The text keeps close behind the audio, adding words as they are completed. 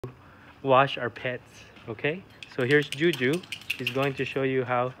wash our pets. Okay, so here's Juju. She's going to show you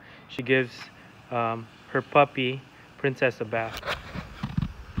how she gives her puppy Princess a bath.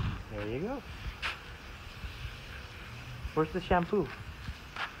 There you go. Where's the shampoo?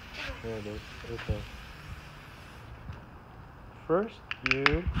 There it is. Okay. First,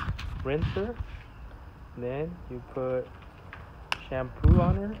 you rinse her. Then you put shampoo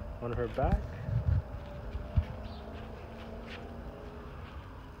on her, on her back.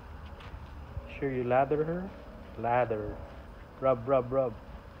 Sure you lather her. Lather. Rub, rub, rub.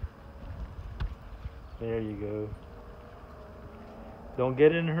 There you go. Don't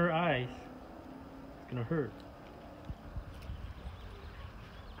get in her eyes. It's gonna hurt.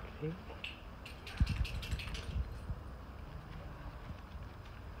 Okay.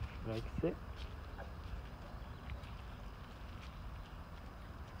 Like it.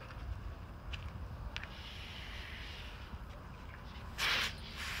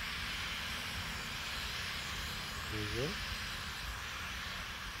 There you go.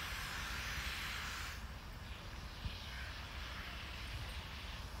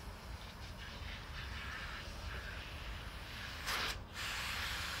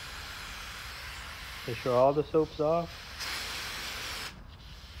 Make sure all the soap's off.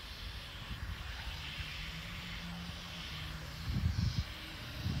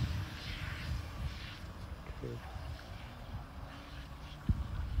 Okay.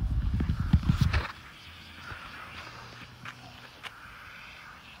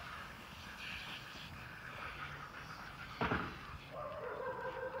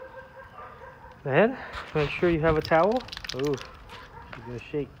 Then, make sure you have a towel. Ooh, she's gonna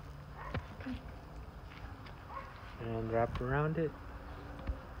shake. And wrap around it.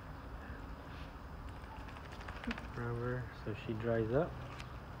 Rub her so she dries up.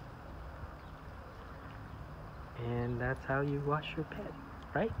 And that's how you wash your pet,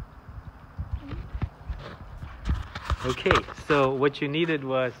 right? Okay, so what you needed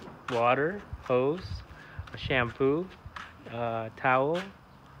was water, hose, a shampoo, towel,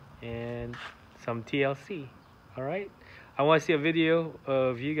 and some TLC. All right? I want to see a video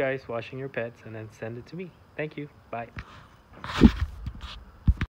of you guys washing your pets and then send it to me. Thank you. Bye.